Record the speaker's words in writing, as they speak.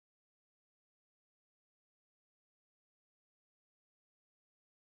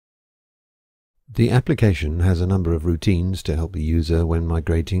The application has a number of routines to help the user when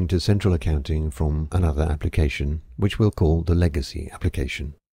migrating to central accounting from another application, which we'll call the legacy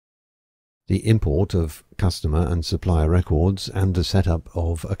application. The import of customer and supplier records and the setup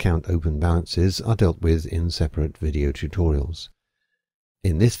of account open balances are dealt with in separate video tutorials.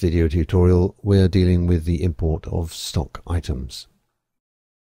 In this video tutorial, we're dealing with the import of stock items.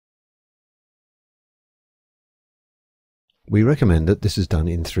 We recommend that this is done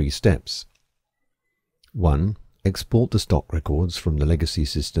in 3 steps. 1. Export the stock records from the legacy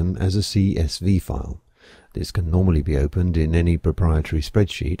system as a CSV file. This can normally be opened in any proprietary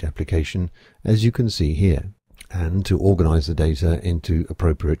spreadsheet application, as you can see here, and to organize the data into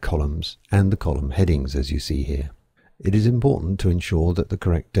appropriate columns and the column headings as you see here. It is important to ensure that the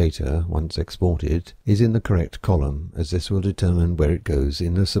correct data, once exported, is in the correct column, as this will determine where it goes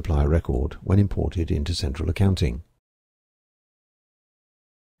in the supplier record when imported into central accounting.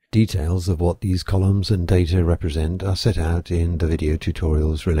 Details of what these columns and data represent are set out in the video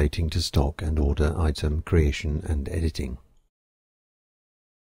tutorials relating to stock and order item creation and editing.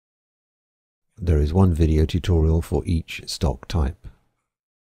 There is one video tutorial for each stock type.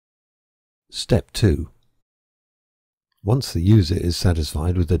 Step 2. Once the user is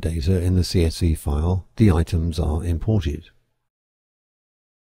satisfied with the data in the CSV file, the items are imported.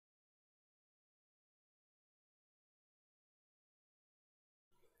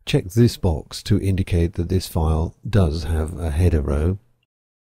 Check this box to indicate that this file does have a header row.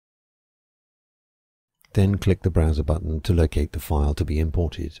 Then click the browser button to locate the file to be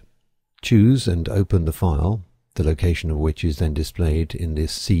imported. Choose and open the file, the location of which is then displayed in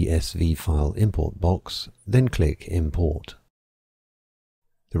this CSV file import box, then click Import.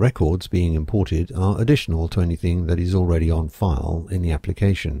 The records being imported are additional to anything that is already on file in the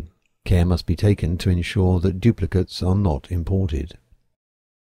application. Care must be taken to ensure that duplicates are not imported.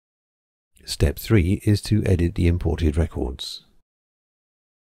 Step 3 is to edit the imported records.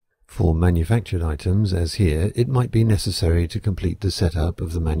 For manufactured items, as here, it might be necessary to complete the setup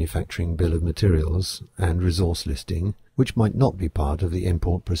of the manufacturing bill of materials and resource listing, which might not be part of the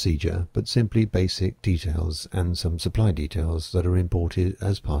import procedure, but simply basic details and some supply details that are imported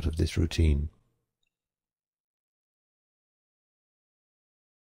as part of this routine.